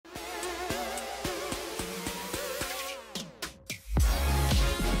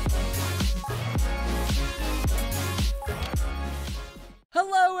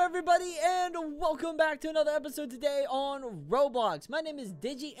welcome back to another episode today on Roblox. My name is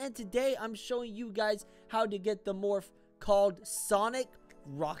Digi, and today I'm showing you guys how to get the morph called Sonic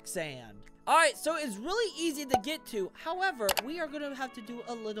Roxanne. Alright, so it's really easy to get to. However, we are going to have to do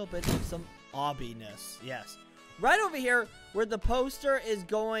a little bit of some obbiness. Yes. Right over here, where the poster is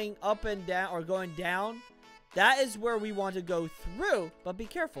going up and down, or going down, that is where we want to go through. But be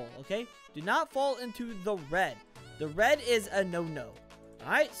careful, okay? Do not fall into the red. The red is a no-no.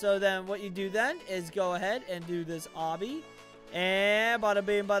 Alright, so then what you do then is go ahead and do this obby. And bada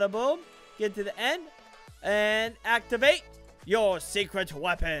bing, bada boom. Get to the end. And activate your secret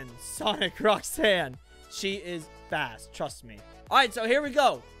weapon, Sonic Roxanne. She is fast, trust me. Alright, so here we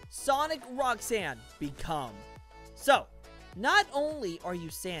go. Sonic Roxanne, become. So, not only are you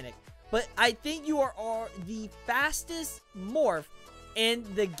Sonic, but I think you are the fastest morph in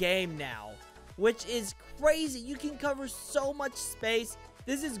the game now. Which is crazy. You can cover so much space.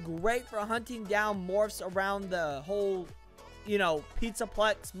 This is great for hunting down morphs around the whole, you know,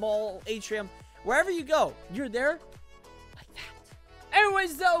 Pizzaplex, mall, atrium. Wherever you go, you're there like that.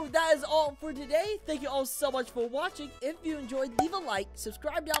 Anyways, though, that is all for today. Thank you all so much for watching. If you enjoyed, leave a like,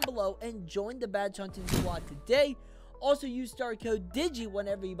 subscribe down below, and join the badge hunting squad today. Also, use star code DIGI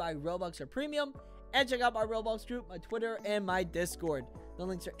whenever you buy Robux or Premium. And check out my Roblox group, my Twitter, and my Discord. The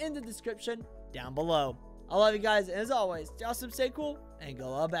links are in the description down below. I love you guys, and as always, stay awesome, stay cool, and go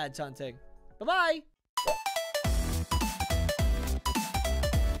love badge hunting. Bye-bye!